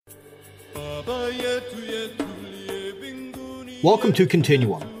Welcome to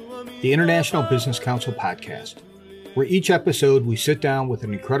Continuum, the International Business Council podcast, where each episode we sit down with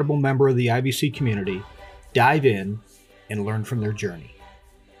an incredible member of the IBC community, dive in, and learn from their journey.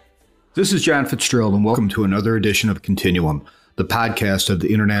 This is John Fitzgerald, and welcome to another edition of Continuum, the podcast of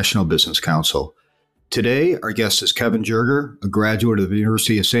the International Business Council. Today, our guest is Kevin Jerger, a graduate of the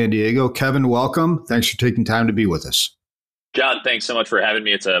University of San Diego. Kevin, welcome. Thanks for taking time to be with us. John, thanks so much for having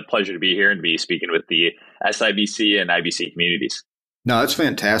me. It's a pleasure to be here and to be speaking with the SIBC and IBC communities. No, that's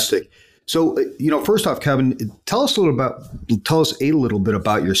fantastic. So, first off, Kevin, tell us a little bit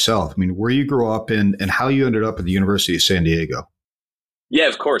about yourself. I mean, where you grew up and how you ended up at the University of San Diego. Yeah,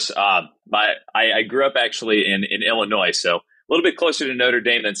 of course. I grew up actually in Illinois, so a little bit closer to Notre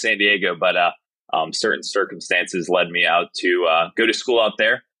Dame than San Diego, but certain circumstances led me out to go to school out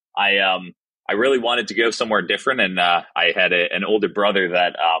there. I really wanted to go somewhere different, and I had an older brother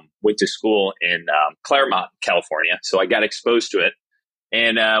that went to school in Claremont, California, so I got exposed to it.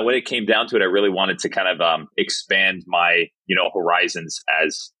 And when it came down to it, I really wanted to kind of expand my horizons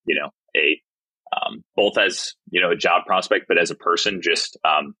as both as a job prospect, but as a person. Just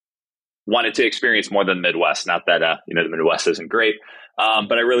wanted to experience more than the Midwest. Not that the Midwest isn't great,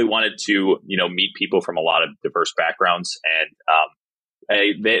 but I really wanted to meet people from a lot of diverse backgrounds, and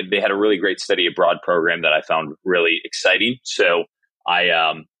they had a really great study abroad program that I found really exciting. So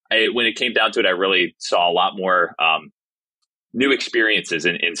when it came down to it, I really saw a lot more new experiences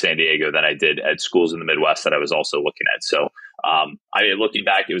in San Diego than I did at schools in the Midwest that I was also looking at. So looking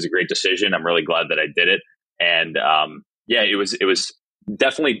back, it was a great decision. I'm really glad that I did it. And it was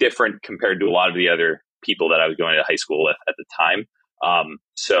definitely different compared to a lot of the other people that I was going to high school with at the time.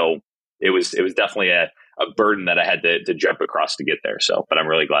 So it was definitely a burden that I had to jump across to get there. But I'm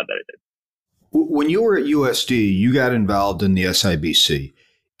really glad that I did. When you were at USD, you got involved in the SIBC.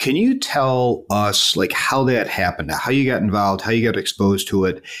 Can you tell us how that happened, how you got involved, how you got exposed to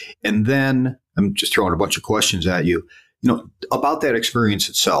it? And then I'm just throwing a bunch of questions at you, about that experience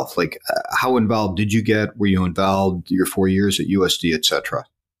itself. How involved did you get? Were you involved your 4 years at USD, et cetera?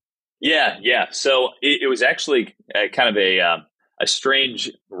 Yeah. So it was actually kind of a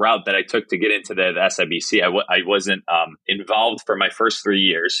strange route that I took to get into the SIBC. I wasn't involved for my first 3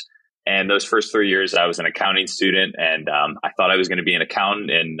 years. And those first 3 years, I was an accounting student, and I thought I was going to be an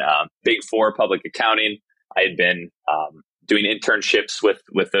accountant in Big Four public accounting. I had been doing internships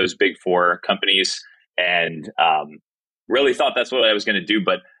with those Big Four companies, and really thought that's what I was going to do.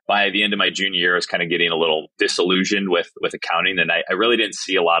 But by the end of my junior year, I was kind of getting a little disillusioned with accounting, and I really didn't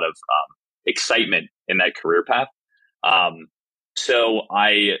see a lot of excitement in that career path. So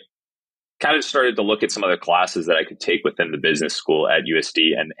I kind of started to look at some other classes that I could take within the business school at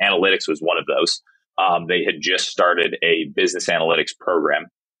USD, and analytics was one of those. They had just started a business analytics program.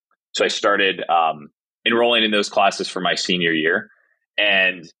 So I started enrolling in those classes for my senior year,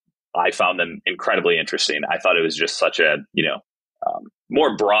 and I found them incredibly interesting. I thought it was just such a,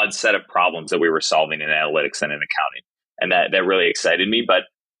 more broad set of problems that we were solving in analytics than in accounting. And that really excited me. But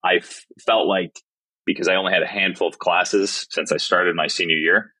I felt like, because I only had a handful of classes since I started my senior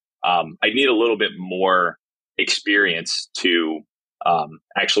year, I need a little bit more experience to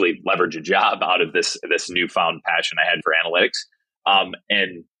actually leverage a job out of this newfound passion I had for analytics.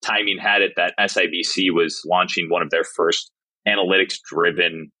 And timing had it that SIBC was launching one of their first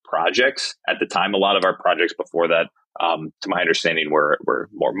analytics-driven projects. At the time, a lot of our projects before that, to my understanding, were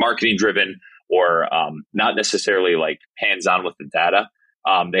more marketing-driven or not necessarily hands-on with the data.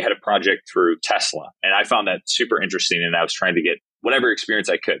 They had a project through Tesla, and I found that super interesting, and I was trying to get whatever experience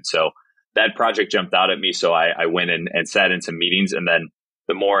I could. So that project jumped out at me. So I went in and sat in some meetings. And then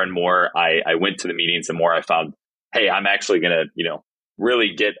the more and more I went to the meetings, the more I found, hey, I'm actually going to,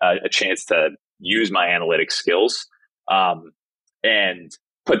 really get a chance to use my analytics skills and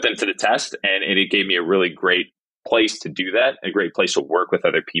put them to the test. And it gave me a really great place to do that, a great place to work with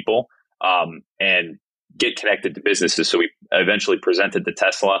other people and get connected to businesses. So we eventually presented to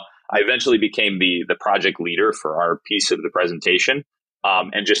Tesla. I eventually became the project leader for our piece of the presentation,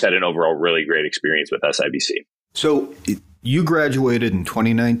 and just had an overall really great experience with SIBC. So you graduated in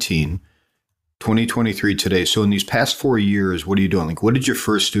 2019, 2023 today. So in these past 4 years, what are you doing? What did you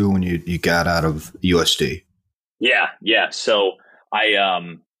first do when you got out of USD? Yeah. So I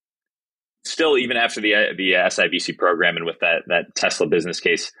still, even after the SIBC program and with that Tesla business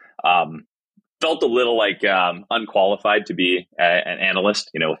case, felt a little unqualified to be an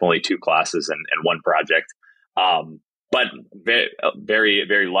analyst, with only 2 classes and 1 project. But very, very,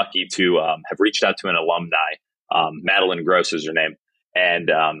 very lucky to have reached out to an alumni. Madeline Gross is her name.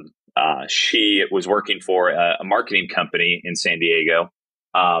 And she was working for a marketing company in San Diego.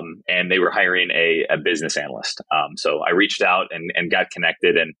 and they were hiring a business analyst. So I reached out and got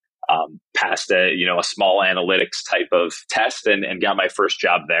connected and passed a small analytics type of test and got my first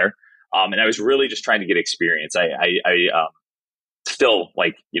job there. And I was really just trying to get experience. I still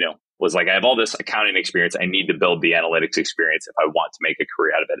was like, I have all this accounting experience. I need to build the analytics experience if I want to make a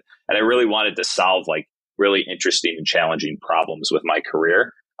career out of it. And I really wanted to solve like really interesting and challenging problems with my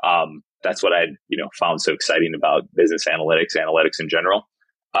career. That's what I found so exciting about business analytics in general.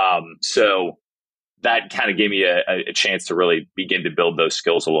 So that kind of gave me a chance to really begin to build those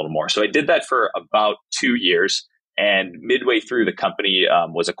skills a little more. So I did that for about 2 years, and midway through the company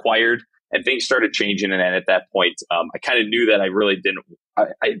was acquired and things started changing. And then at that point, I kind of knew that I really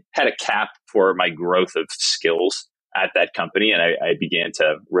I had a cap for my growth of skills at that company. And I began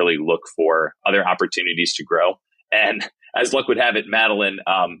to really look for other opportunities to grow. And as luck would have it, Madeline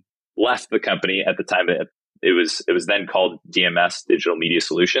left the company at the time. It was then called DMS, Digital Media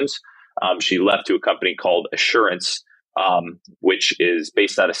Solutions. She left to a company called Assurance, which is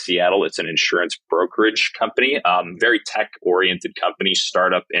based out of Seattle. It's an insurance brokerage company, very tech-oriented company,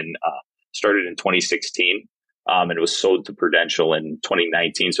 started in 2016, and it was sold to Prudential in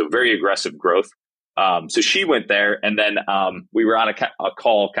 2019. So very aggressive growth. So she went there, and then we were on a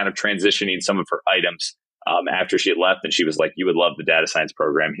call kind of transitioning some of her items after she had left, and she was like, "You would love the data science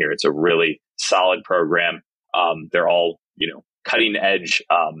program here. It's a really solid program. They're all, cutting edge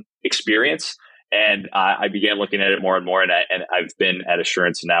experience." And I began looking at it more and more. And I've been at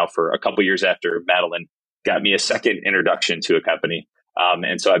Assurance now for a couple of years after Madeline got me a second introduction to a company.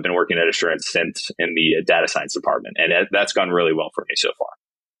 And so I've been working at Assurance since in the data science department. And that's gone really well for me so far.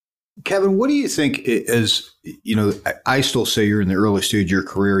 Kevin, what do you think is, I still say you're in the early stage of your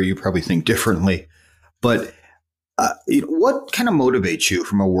career. You probably think differently. But what kind of motivates you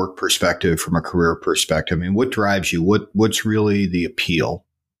from a work perspective, from a career perspective? I mean, what drives you? What's really the appeal?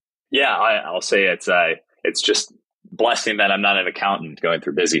 Yeah, I'll say it's just blessing that I'm not an accountant going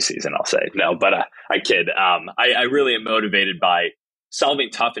through busy season. I'll say no, but I kid. I really am motivated by solving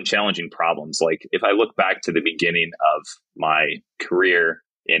tough and challenging problems. Like if I look back to the beginning of my career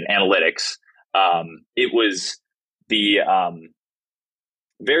in analytics, it was the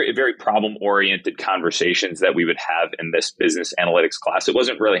very, very problem-oriented conversations that we would have in this business analytics class. It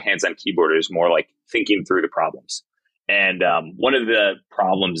wasn't really hands-on keyboard. It was more like thinking through the problems. And one of the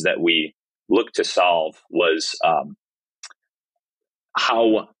problems that we looked to solve was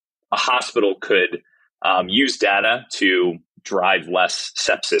how a hospital could use data to drive less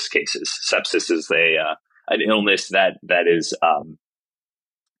sepsis cases. Sepsis is an illness that is kind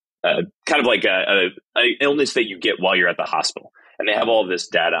of like an illness that you get while you're at the hospital. And they have all of this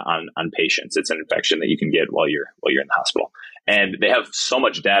data on patients. It's an infection that you can get while you're in the hospital. And they have so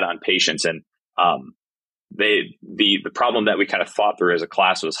much data on patients. And the problem that we kind of thought through as a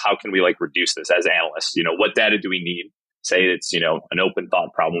class was, how can we reduce this as analysts? What data do we need? Say it's, an open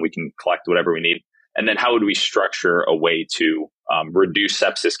thought problem. We can collect whatever we need. And then how would we structure a way to reduce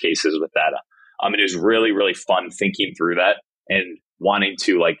sepsis cases with data? It was really, really fun thinking through that and wanting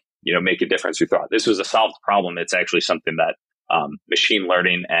to make a difference. We thought this was a solved problem. It's actually something that machine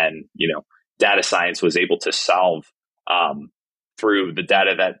learning and, data science was able to solve through the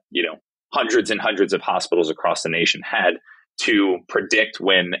data that, hundreds and hundreds of hospitals across the nation had to predict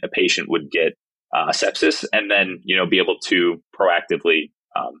when a patient would get sepsis and then, be able to proactively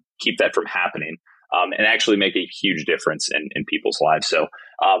keep that from happening and actually make a huge difference in people's lives. So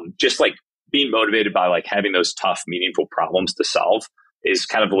just being motivated by having those tough, meaningful problems to solve is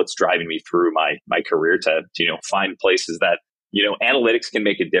kind of what's driving me through my career to find places that, analytics can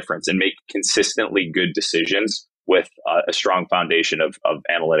make a difference and make consistently good decisions with a strong foundation of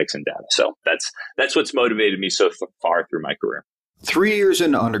analytics and data. So that's what's motivated me so far through my career. 3 years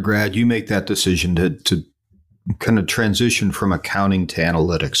into undergrad, you make that decision to kind of transition from accounting to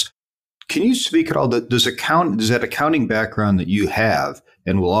analytics. Can you speak at all? Does that accounting background that you have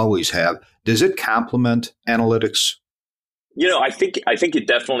and will always have, does it complement analytics? I think it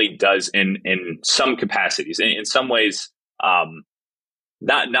definitely does in some capacities. In some ways,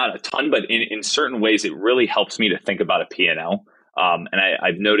 not a ton, but in certain ways, it really helps me to think about a P&L. And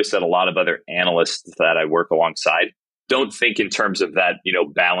I've noticed that a lot of other analysts that I work alongside don't think in terms of that,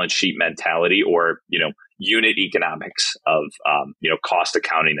 balance sheet mentality or, unit economics of, cost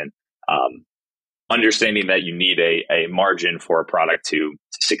accounting and understanding that you need a margin for a product to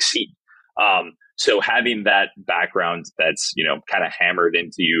succeed. So having that background that's, kind of hammered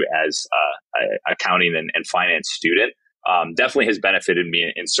into you as a accounting and finance student definitely has benefited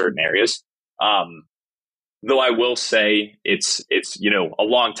me in certain areas. Though I will say it's a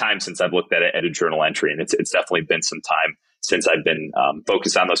long time since I've looked at a journal entry, and it's definitely been some time since I've been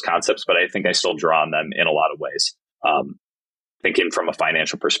focused on those concepts, but I think I still draw on them in a lot of ways. Thinking from a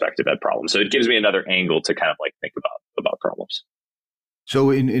financial perspective at problems. So it gives me another angle to kind of like think about problems.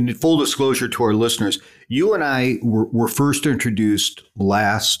 So in full disclosure to our listeners, you and I were first introduced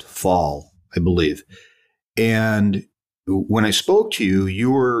last fall, I believe. And when I spoke to you,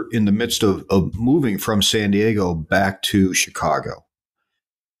 you were in the midst of moving from San Diego back to Chicago.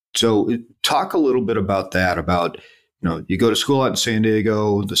 So talk a little bit about that, about, you go to school out in San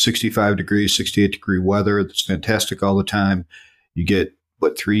Diego, the 65 degrees, 68 degree weather. It's fantastic all the time. You get,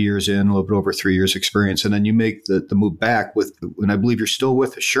 3 years in, a little bit over 3 years experience. And then you make the move back and I believe you're still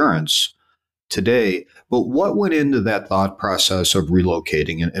with Assurance today. But what went into that thought process of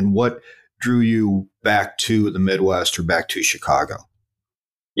relocating and what drew you back to the Midwest or back to Chicago?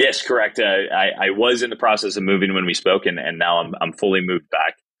 Yes, correct. I was in the process of moving when we spoke, and now I'm fully moved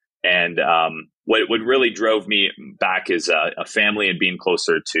back. And what really drove me back is a family and being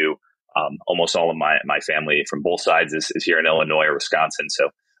closer to almost all of my family from both sides is here in Illinois or Wisconsin. So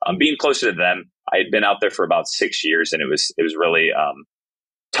being closer to them, I had been out there for about 6 years, and it was really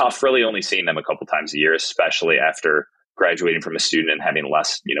tough, really only seeing them a couple times a year, especially after graduating from a student and having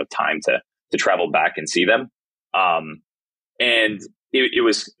less time to travel back and see them. And it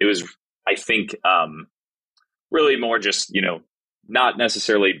was I think really more just not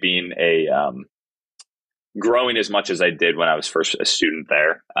necessarily being growing as much as I did when I was first a student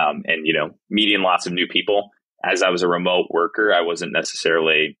there, and meeting lots of new people. As I was a remote worker, I wasn't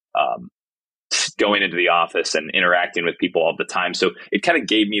necessarily going into the office and interacting with people all the time. So it kind of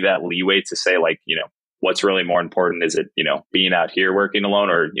gave me that leeway to say, like, what's really more important? Is it being out here working alone,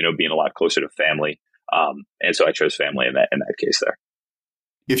 or being a lot closer to family? And so I chose family in that case there.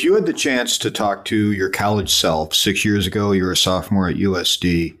 If you had the chance to talk to your college self 6 years ago, you were a sophomore at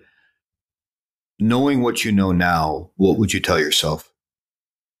USD, knowing what you know now, what would you tell yourself?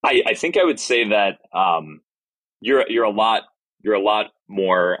 I think I would say that you're a lot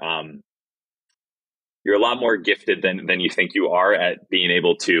more gifted than you think you are at being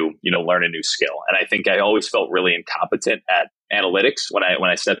able to learn a new skill. And I think I always felt really incompetent at analytics when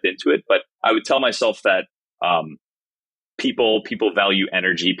I stepped into it. But I would tell myself that people value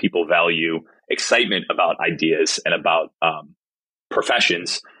energy, people value excitement about ideas and about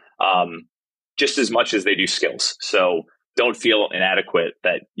professions just as much as they do skills. So don't feel inadequate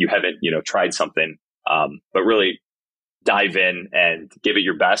that you haven't tried something, but really dive in and give it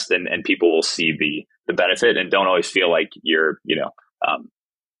your best, and people will see the benefit, and don't always feel like you're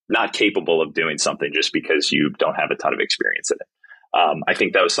not capable of doing something just because you don't have a ton of experience in it. I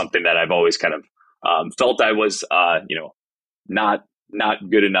think that was something that I've always kind of felt I was not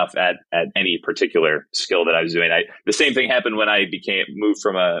good enough at any particular skill that I was doing. The same thing happened when I moved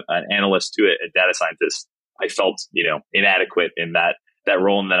from an analyst to a data scientist. I felt inadequate in that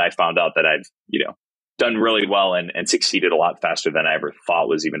role, and then I found out that I've done really well and succeeded a lot faster than I ever thought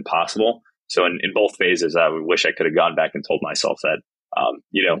was even possible. So in both phases, I wish I could have gone back and told myself that,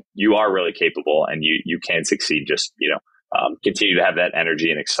 you are really capable and you can succeed. Just, continue to have that energy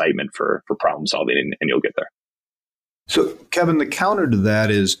and excitement for problem solving, and you'll get there. So Kevin, the counter to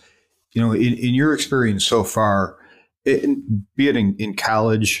that is, in your experience so far, be it in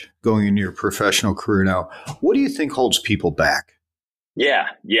college, going into your professional career now, what do you think holds people back? Yeah.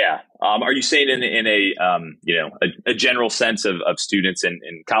 Are you saying in a general sense of students in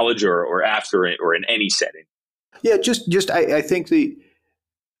college or after it, or in any setting? Yeah, just I think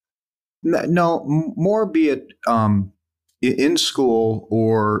more be it in school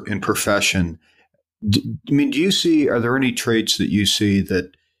or in profession. Are there any traits that you see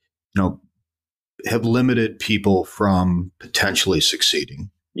that have limited people from potentially succeeding?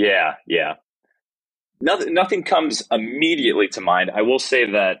 Yeah. Nothing comes immediately to mind. I will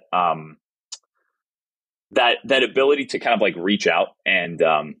say that that ability to kind of like reach out and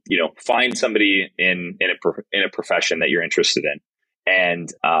find somebody in a profession that you're interested in,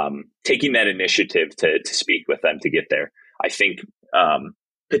 and taking that initiative to speak with them to get there. I think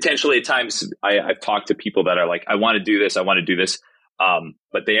potentially at times I've talked to people that are like, I want to do this,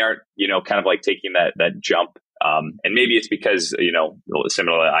 but they aren't kind of like taking that jump. And maybe it's because,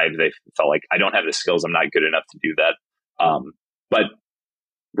 similarly, they felt like I don't have the skills. I'm not good enough to do that. But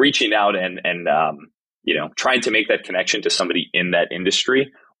reaching out and trying to make that connection to somebody in that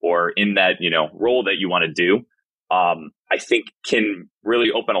industry or in that, role that you want to do, I think can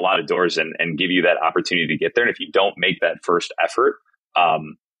really open a lot of doors and give you that opportunity to get there. And if you don't make that first effort,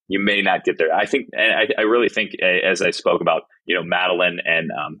 you may not get there. I think, and I really think, as I spoke about, Madeline and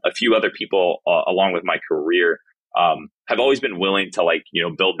a few other people along with my career, have always been willing to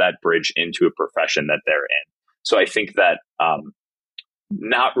build that bridge into a profession that they're in. So I think that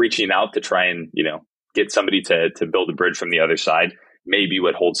not reaching out to try and, get somebody to build a bridge from the other side, maybe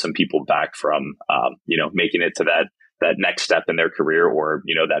what holds some people back from, making it to that next step in their career, or,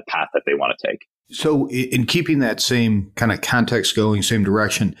 that path that they want to take. So in keeping that same kind of context going, same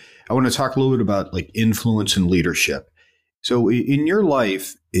direction, I want to talk a little bit about like influence and leadership. So in your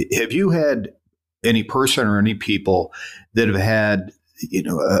life, have you had any person or any people that have had,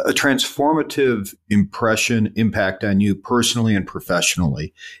 a transformative impact on you personally and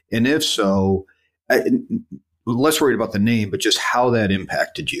professionally? And if so, less worried about the name, but just how that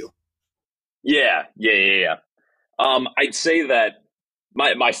impacted you. Yeah. I'd say that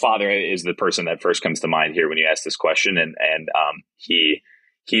my father is the person that first comes to mind here when you ask this question, and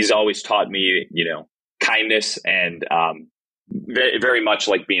he's always taught me, kindness, and very, very much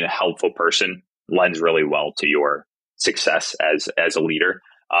like being a helpful person lends really well to your success as a leader,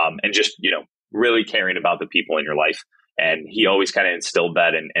 and just really caring about the people in your life. And he always kind of instilled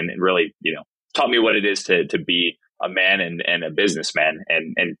that, and really taught me what it is to be a man and a businessman.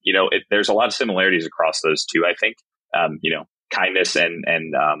 And there's a lot of similarities across those two. I think kindness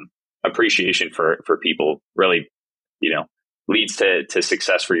and appreciation for people really leads to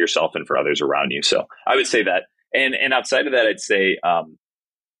success for yourself and for others around you. So I would say that, and outside of that, I'd say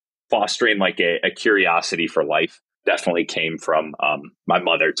fostering like a curiosity for life definitely came from my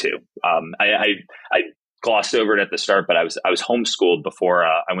mother too. I glossed over it at the start, but I was homeschooled before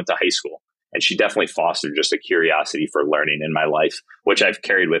I went to high school, and she definitely fostered just a curiosity for learning in my life, which I've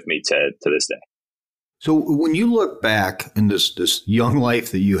carried with me to this day. So when you look back in this young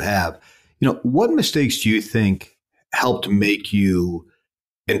life that you have, what mistakes do you think helped make you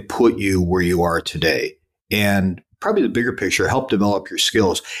and put you where you are today? And probably the bigger picture, help develop your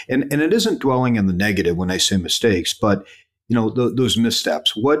skills. And it isn't dwelling on the negative when I say mistakes, but those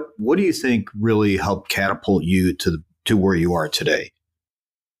missteps. What do you think really helped catapult you to where you are today?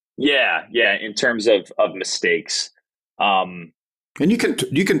 Yeah. In terms of mistakes, and you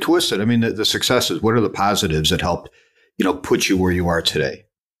can twist it. I mean, the successes. What are the positives that helped put you where you are today?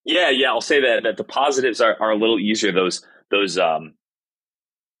 Yeah. I'll say that the positives are a little easier. Those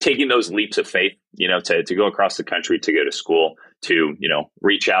taking those leaps of faith, to go across the country, to go to school, to,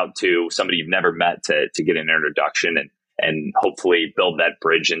 reach out to somebody you've never met to get an introduction, and hopefully build that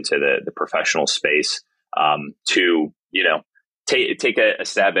bridge into the professional space, to, take a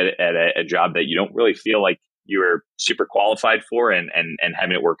stab at a job that you don't really feel like you're super qualified for, and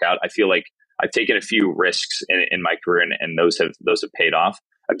having it work out. I feel like I've taken a few risks in my career, and those have paid off.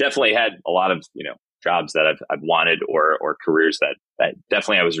 I've definitely had a lot of, jobs that I've wanted, or careers that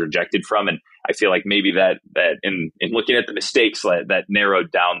definitely I was rejected from. And I feel like maybe that in looking at the mistakes, that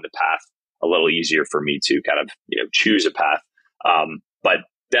narrowed down the path a little easier for me to kind of, choose a path. But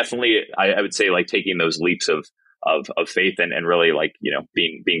definitely I would say like taking those leaps of faith, and really like,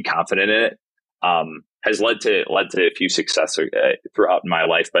 being confident in it, has led to a few successes throughout my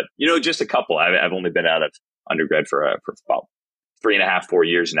life. But, just a couple. I've only been out of undergrad for about 3.5, 4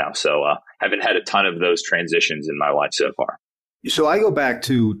 years now. So haven't had a ton of those transitions in my life so far. So I go back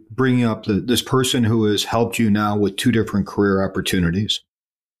to bringing up this person who has helped you now with 2 different career opportunities.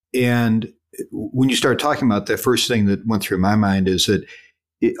 And when you start talking about that, first thing that went through my mind is that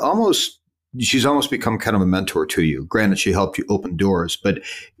she's almost become kind of a mentor to you. Granted, she helped you open doors, but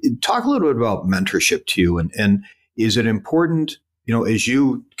talk a little bit about mentorship to you. And is it important, as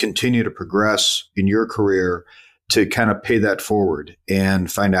you continue to progress in your career, to kind of pay that forward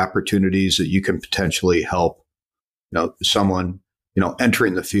and find opportunities that you can potentially help, someone,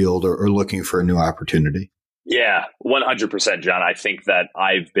 entering the field or looking for a new opportunity? Yeah, 100%, John. I think that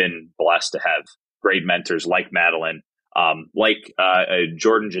I've been blessed to have great mentors like Madeline, like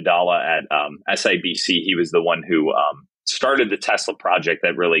Jordan Jadala at SIBC. He was the one who started the Tesla project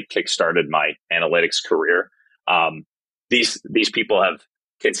that really kickstarted my analytics career. These people have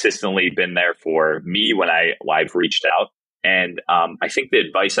consistently been there for me when I've reached out. And I think the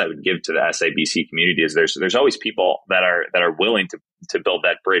advice I would give to the SIBC community is there's always people that are willing to build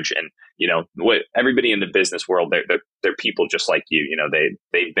that bridge. And everybody in the business world, they're people just like you.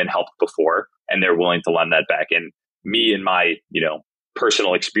 They've been helped before, and they're willing to lend that back. And me and my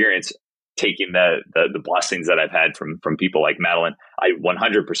personal experience, taking the blessings that I've had from people like Madeline, I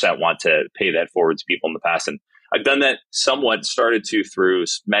 100% want to pay that forward to people in the past. And I've done that somewhat, started through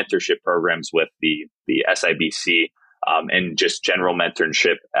mentorship programs with the SIBC, and just general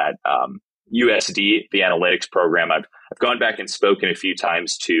mentorship at USD, the analytics program. I've gone back and spoken a few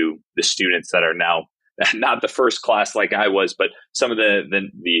times to the students that are now not the first class like I was, but some of the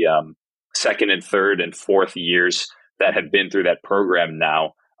second and third and fourth years that have been through that program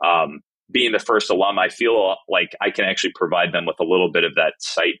now. being the first alum, I feel like I can actually provide them with a little bit of that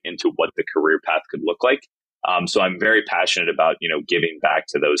sight into what the career path could look like. So I'm very passionate about, giving back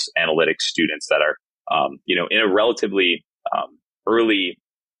to those analytics students that are, in a relatively early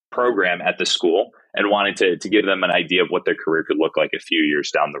program at the school and wanting to give them an idea of what their career could look like a few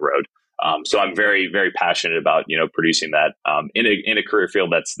years down the road. So I'm very, very passionate about, producing that in a career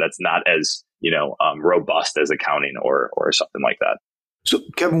field that's not as, robust as accounting or something like that. So,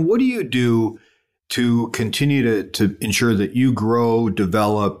 Kevin, what do you do to continue to ensure that you grow,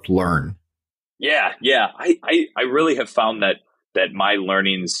 develop, learn? Yeah. I really have found that my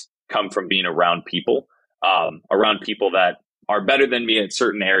learnings come from being around people that are better than me at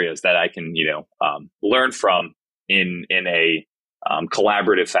certain areas that I can, learn from in a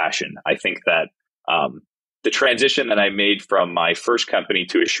collaborative fashion. I think that the transition that I made from my first company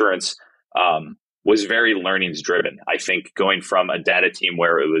to Assurance was very learnings driven. I think going from a data team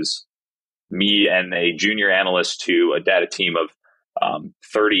where it was me and a junior analyst to a data team of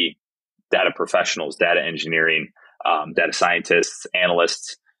 30 data professionals, data engineering, data scientists,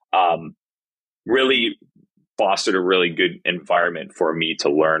 analysts, really fostered a really good environment for me to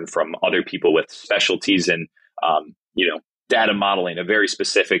learn from other people with specialties in, data modeling, a very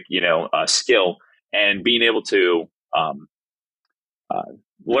specific, skill, and being able to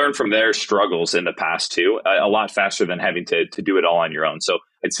learn from their struggles in the past too, a lot faster than having to do it all on your own. So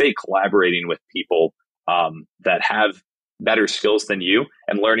I'd say collaborating with people that have better skills than you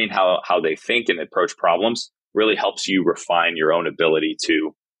and learning how they think and approach problems really helps you refine your own ability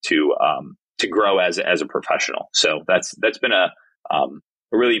to grow as a professional. So that's been a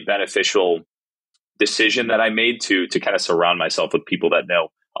really beneficial decision that I made to kind of surround myself with people that know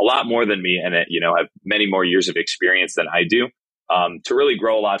a lot more than me and have many more years of experience than I do, to really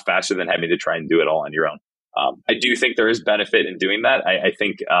grow a lot faster than having to try and do it all on your own. I do think there is benefit in doing that. I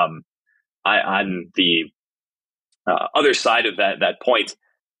think on the other side of that point,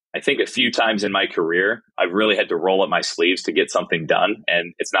 I think a few times in my career, I've really had to roll up my sleeves to get something done.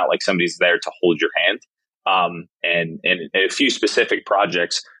 And it's not like somebody's there to hold your hand. And in a few specific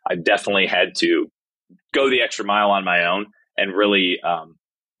projects, I've definitely had to go the extra mile on my own and really,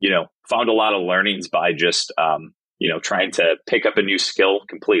 found a lot of learnings by just, trying to pick up a new skill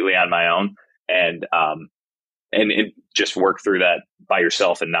completely on my own and just work through that by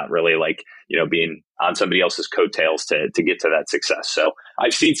yourself and not really being on somebody else's coattails to get to that success. So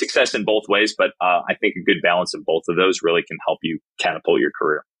I've seen success in both ways, but I think a good balance of both of those really can help you catapult your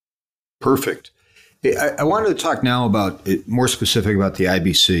career. Perfect. I wanted to talk now about more specific about the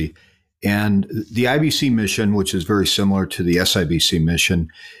IBC. And the IBC mission, which is very similar to the SIBC mission,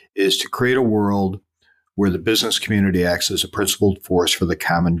 is to create a world where the business community acts as a principled force for the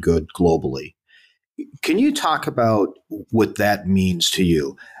common good globally. Can you talk about what that means to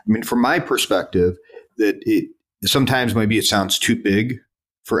you? I mean, from my perspective, that sometimes maybe it sounds too big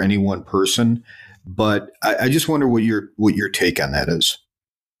for any one person, but I just wonder what your take on that is.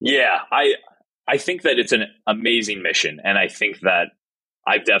 Yeah, I think that it's an amazing mission, and I think that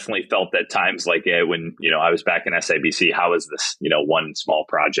I've definitely felt at times like when I was back in SIBC, how is this one small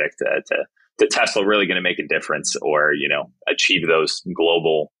project to Tesla really going to make a difference or achieve those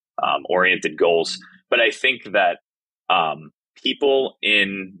global oriented goals? But I think that people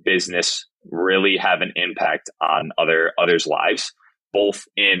in business really have an impact on others' lives, both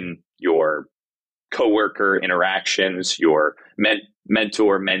in your coworker interactions, your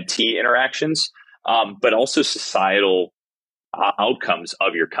mentor-mentee interactions, but also societal outcomes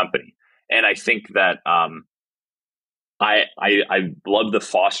of your company. And I think that I love the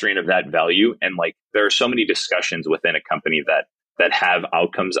fostering of that value. And there are so many discussions within a company that have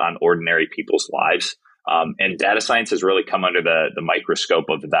outcomes on ordinary people's lives. And data science has really come under the microscope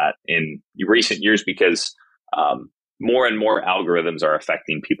of that in recent years because more and more algorithms are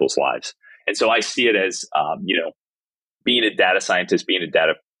affecting people's lives. And so I see it as, being a data scientist, being a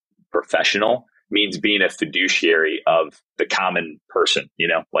data professional means being a fiduciary of the common person.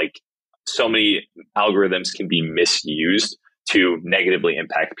 So many algorithms can be misused to negatively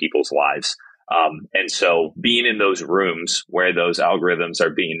impact people's lives. And so being in those rooms where those algorithms are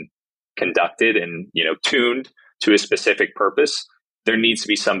being conducted and, tuned to a specific purpose, there needs to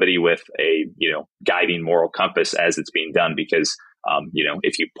be somebody with a, guiding moral compass as it's being done. Because,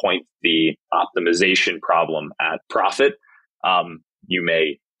 if you point the optimization problem at profit, you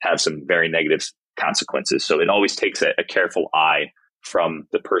may have some very negative consequences. So it always takes a careful eye from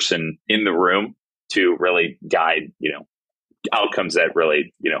the person in the room to really guide, outcomes that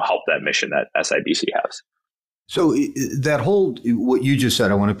really, help that mission that SIBC has. So that whole, what you just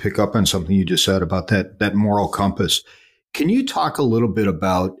said, I want to pick up on something you just said about that moral compass. Can you talk a little bit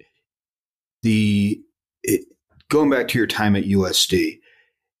about the it, going back to your time at USD,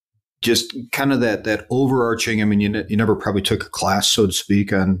 just kind of that overarching. I mean, you never probably took a class, so to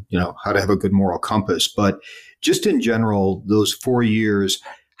speak, on how to have a good moral compass, but just in general, those 4 years,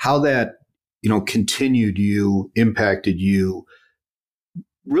 how that continued you, impacted you,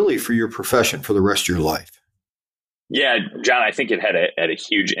 really for your profession for the rest of your life. Yeah, John, I think it had a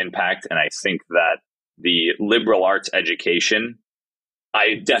huge impact, and I think that the liberal arts education,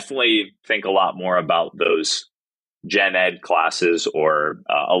 I definitely think a lot more about those gen ed classes or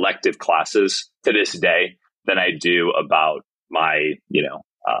elective classes to this day than I do about my,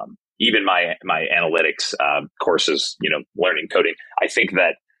 even my analytics courses, learning coding. I think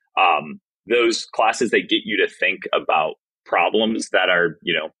that those classes that get you to think about problems that are,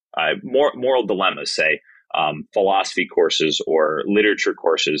 moral dilemmas, say philosophy courses or literature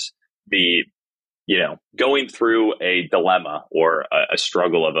courses, the going through a dilemma or a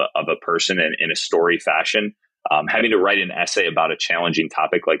struggle of a person in a story fashion, having to write an essay about a challenging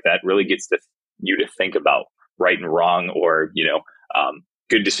topic like that really gets you to think about right and wrong, or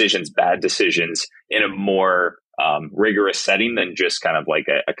good decisions, bad decisions, in a more rigorous setting than just kind of like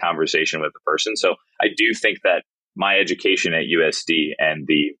a conversation with the person. So I do think that my education at USD and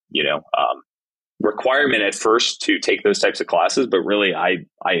the requirement at first to take those types of classes, but really I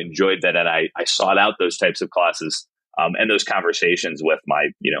enjoyed that, and I sought out those types of classes and those conversations with my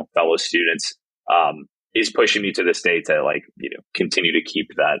fellow students is pushing me to this day to continue to keep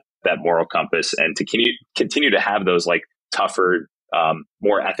that moral compass and to continue to have those tougher,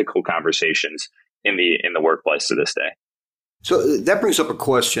 more ethical conversations in the workplace to this day. So that brings up a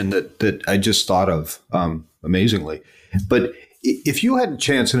question that I just thought of amazingly, but if you had a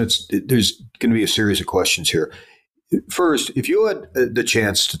chance, and there's going to be a series of questions here. First, if you had the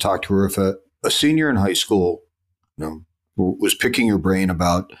chance to talk to her, if a senior in high school, was picking your brain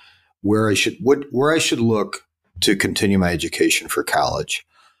about where I should look to continue my education for college,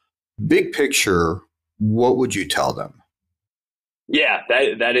 big picture, what would you tell them? Yeah,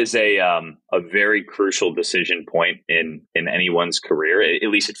 that is a very crucial decision point in anyone's career. At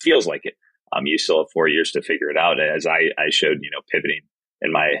least it feels like it. You still have 4 years to figure it out. As I showed, pivoting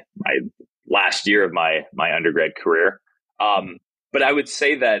in my last year of my undergrad career. But I would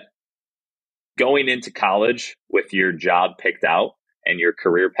say that going into college with your job picked out and your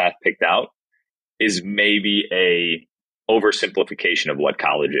career path picked out is maybe a oversimplification of what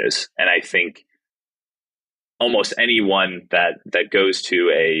college is. And I think almost anyone that goes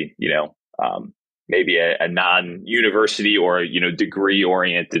to a maybe a non-university or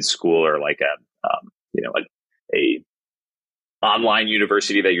degree-oriented school, or like a online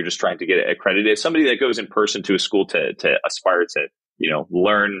university that you're just trying to get accredited, somebody that goes in person to a school to aspire to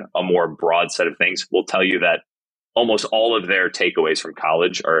learn a more broad set of things, will tell you that almost all of their takeaways from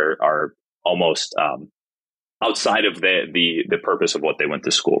college are almost outside of the purpose of what they went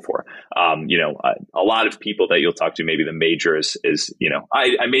to school for. A lot of people that you'll talk to, maybe the major is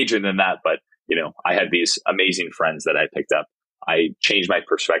I majored in that, but I had these amazing friends that I picked up. I changed my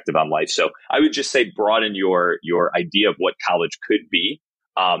perspective on life. So I would just say broaden your idea of what college could be.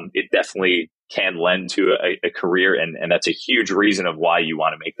 It definitely can lend to a career, and that's a huge reason of why you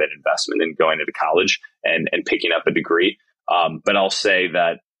want to make that investment in going into college and picking up a degree. But I'll say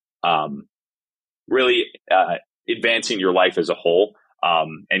that really advancing your life as a whole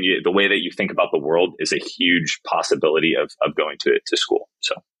and the way that you think about the world is a huge possibility of going to school.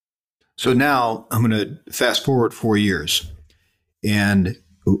 So now I'm going to fast forward 4 years. And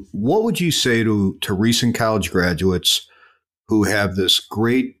what would you say to recent college graduates who have this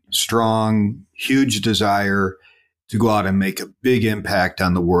great, strong, huge desire to go out and make a big impact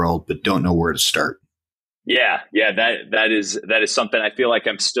on the world, but don't know where to start? Yeah, that is something I feel like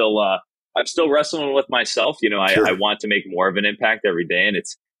I'm still wrestling with myself. Sure. I want to make more of an impact every day, and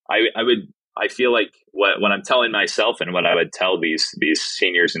I feel like what I'm telling myself and what I would tell these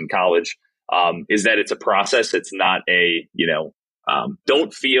seniors in college is that it's a process. It's not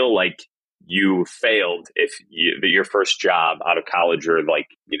don't feel like you failed if your first job out of college, or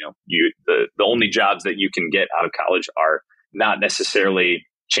the only jobs that you can get out of college are not necessarily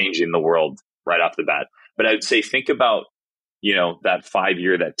changing the world right off the bat. But I would say think about that 5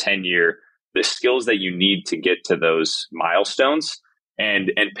 year, that 10 year, the skills that you need to get to those milestones,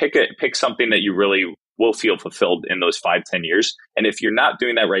 and pick something that you really will feel fulfilled in those 5-10 years. And if you're not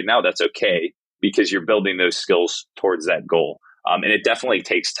doing that right now, that's okay, because you're building those skills towards that goal. And it definitely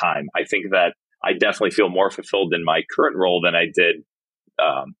takes time. I think that I definitely feel more fulfilled in my current role than I did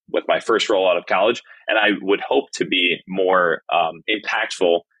with my first role out of college. And I would hope to be more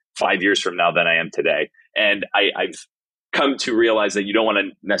impactful 5 years from now than I am today. And I've come to realize that you don't want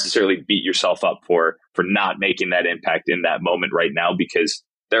to necessarily beat yourself up for not making that impact in that moment right now, because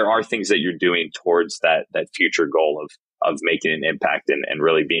there are things that you're doing towards that future goal of making an impact and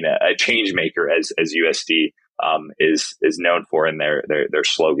really being a change maker, as USD is known for in their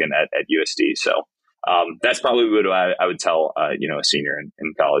slogan at USD. So that's probably what I would tell a senior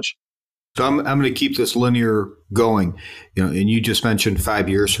in college. So I'm going to keep this linear going, and you just mentioned 5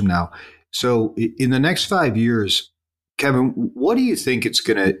 years from now. So in the next 5 years, Kevin, what do you think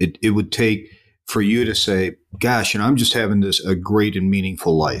it would take for you to say, gosh, I'm just having a great and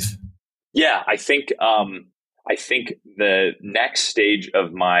meaningful life? Yeah, I think the next stage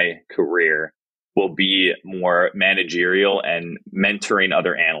of my career will be more managerial and mentoring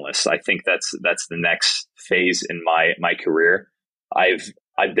other analysts. I think that's the next phase in my career.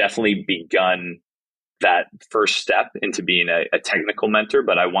 I've definitely begun that first step into being a technical mentor,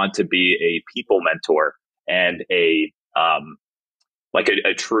 but I want to be a people mentor and a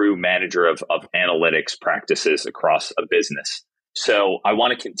true manager of analytics practices across a business. So I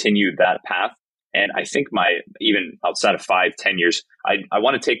want to continue that path. And I think even outside of 5-10 years, I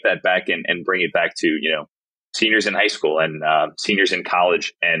want to take that back and bring it back to, seniors in high school and seniors in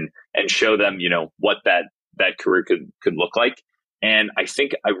college and show them, what that career could look like. And I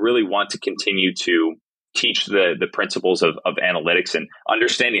think I really want to continue to teach the principles of analytics and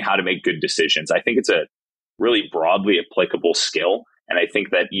understanding how to make good decisions. I think it's a really broadly applicable skill. And I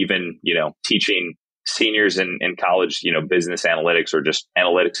think that even, teaching seniors in college, business analytics or just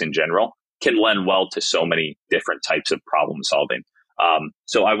analytics in general can lend well to so many different types of problem solving.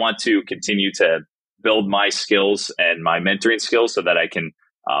 So I want to continue to build my skills and my mentoring skills so that I can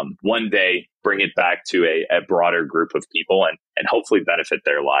one day bring it back to a broader group of people and hopefully benefit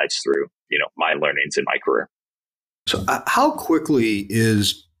their lives through, my learnings in my career. So how quickly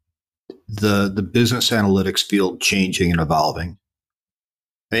is the business analytics field changing and evolving?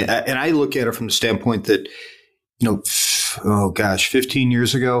 And I look at it from the standpoint that, 15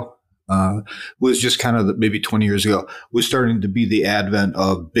 years ago, was just kind of maybe 20 years ago, was starting to be the advent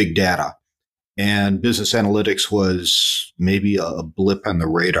of big data. And business analytics was maybe a blip on the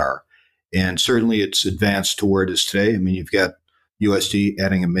radar. And certainly it's advanced to where it is today. I mean, you've got USD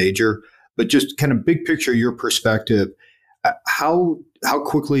adding a major, but just kind of big picture, your perspective, how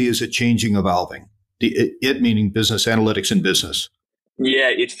quickly is it changing, evolving? It meaning business analytics and business. Yeah,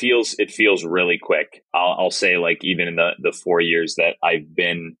 it feels really quick. I'll say, like, even in the 4 years that I've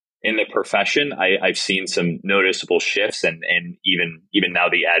been in the profession, I've seen some noticeable shifts, and even now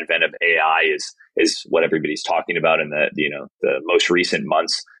the advent of AI is what everybody's talking about in the most recent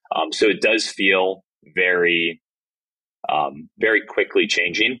months. So it does feel very very quickly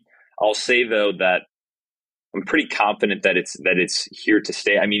changing. I'll say though that I'm pretty confident that it's here to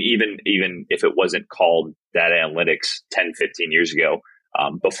stay. I mean, even if it wasn't called data analytics 10, 15 years ago,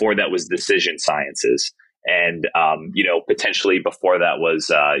 before that was decision sciences. And, potentially before that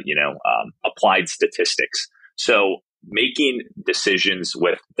was, applied statistics. So making decisions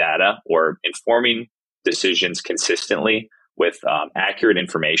with data or informing decisions consistently with accurate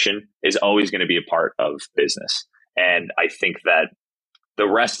information is always going to be a part of business. And I think that the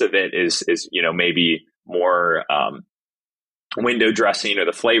rest of it is maybe more window dressing or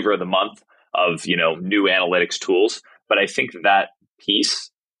the flavor of the month of, new analytics tools. But I think that piece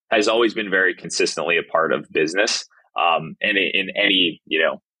has always been very consistently a part of business. And in any,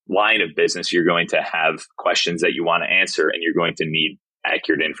 line of business, you're going to have questions that you want to answer, and you're going to need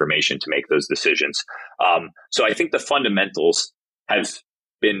accurate information to make those decisions. So I think the fundamentals have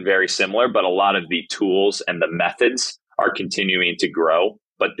been very similar, but a lot of the tools and the methods are continuing to grow.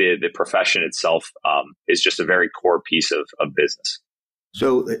 But the profession itself is just a very core piece of business.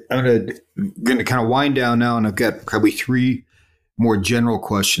 So I'm going to kind of wind down now, and I've got probably 3 more general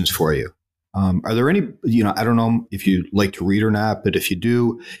questions for you. Are there any, I don't know if you like to read or not, but if you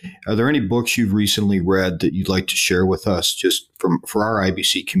do, are there any books you've recently read that you'd like to share with us just for our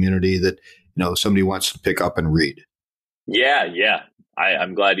IBC community that, somebody wants to pick up and read? Yeah.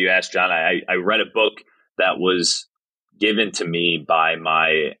 I'm glad you asked, John. I read a book that was given to me by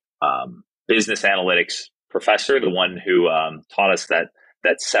my business analytics professor, the one who taught us that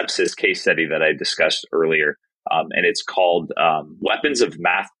sepsis case study that I discussed earlier. And it's called Weapons of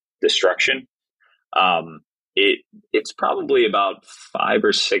Math Destruction. It's probably about 5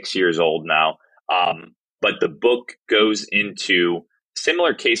 or 6 years old now. But the book goes into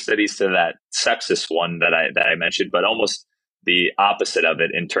similar case studies to that sepsis one that I mentioned, but almost the opposite of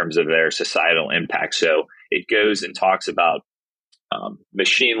it in terms of their societal impact. So it goes and talks about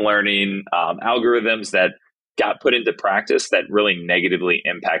machine learning algorithms that got put into practice that really negatively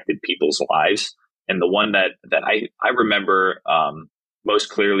impacted people's lives. And the one that I remember most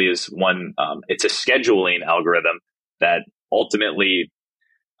clearly is one, it's a scheduling algorithm that ultimately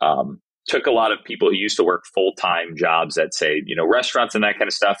took a lot of people who used to work full-time jobs at, say, restaurants and that kind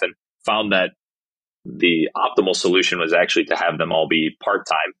of stuff, and found that the optimal solution was actually to have them all be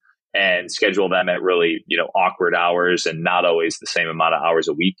part-time and schedule them at really, awkward hours and not always the same amount of hours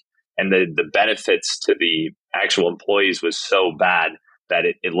a week. And the benefits to the actual employees was so bad that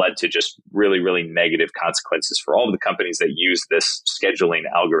it led to just really, really negative consequences for all of the companies that use this scheduling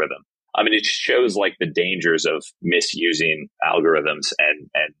algorithm. I mean, it shows like the dangers of misusing algorithms and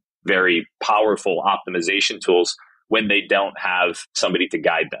very powerful optimization tools when they don't have somebody to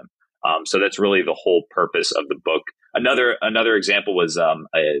guide them. So that's really the whole purpose of the book. Another example was a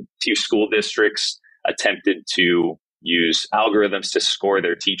few school districts attempted to use algorithms to score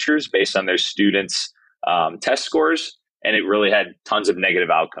their teachers based on their students' test scores, and it really had tons of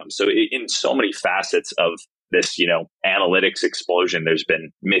negative outcomes. So in so many facets of this, analytics explosion, there's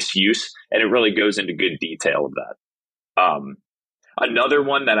been misuse, and it really goes into good detail of that. Another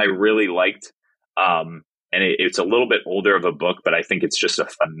one that I really liked, and it's a little bit older of a book, but I think it's just a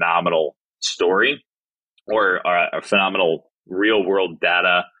phenomenal story or a phenomenal real world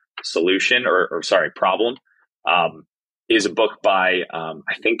data solution or problem, is a book by,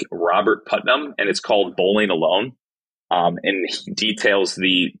 I think, Robert Putnam, and it's called Bowling Alone. And he details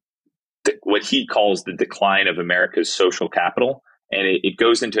what he calls the decline of America's social capital. And it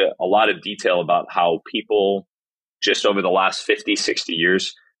goes into a lot of detail about how people just over the last 50, 60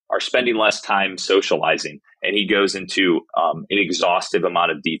 years are spending less time socializing. And he goes into an exhaustive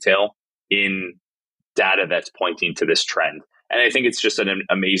amount of detail in data that's pointing to this trend. And I think it's just an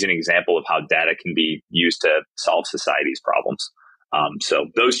amazing example of how data can be used to solve society's problems. So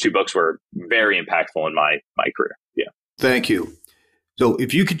those two books were very impactful in my career. Yeah. Thank you. So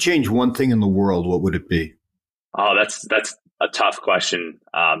if you could change one thing in the world, what would it be? Oh, that's a tough question.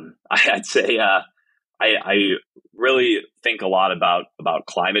 I'd say I really think a lot about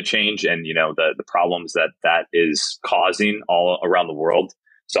climate change and the problems that is causing all around the world.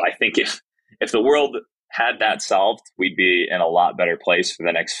 So I think if the world had that solved, we'd be in a lot better place for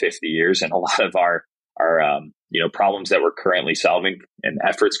the next 50 years, and a lot of our problems that we're currently solving and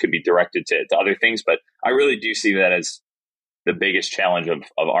efforts could be directed to other things. But I really do see that as the biggest challenge of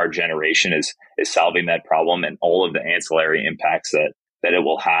our generation is solving that problem and all of the ancillary impacts that it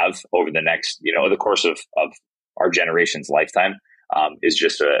will have over the next, the course of our generation's lifetime, is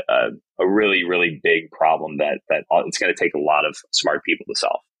just a really, really big problem that it's going to take a lot of smart people to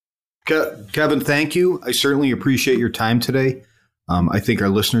solve. Kevin, thank you. I certainly appreciate your time today. I think our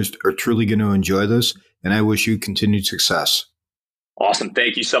listeners are truly going to enjoy this, and I wish you continued success. Awesome.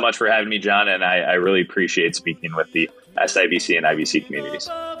 Thank you so much for having me, John. And I really appreciate speaking with the SIBC and IBC communities.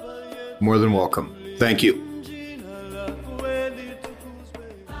 More than welcome. Thank you.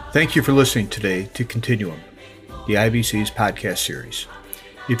 Thank you for listening today to Continuum, the IBC's podcast series.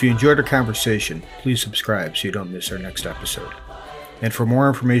 If you enjoyed our conversation, please subscribe so you don't miss our next episode. And for more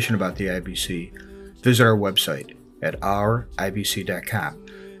information about the IBC, visit our website at ouribc.com.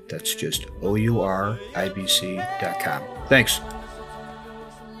 That's just OURIBC.com. Thanks.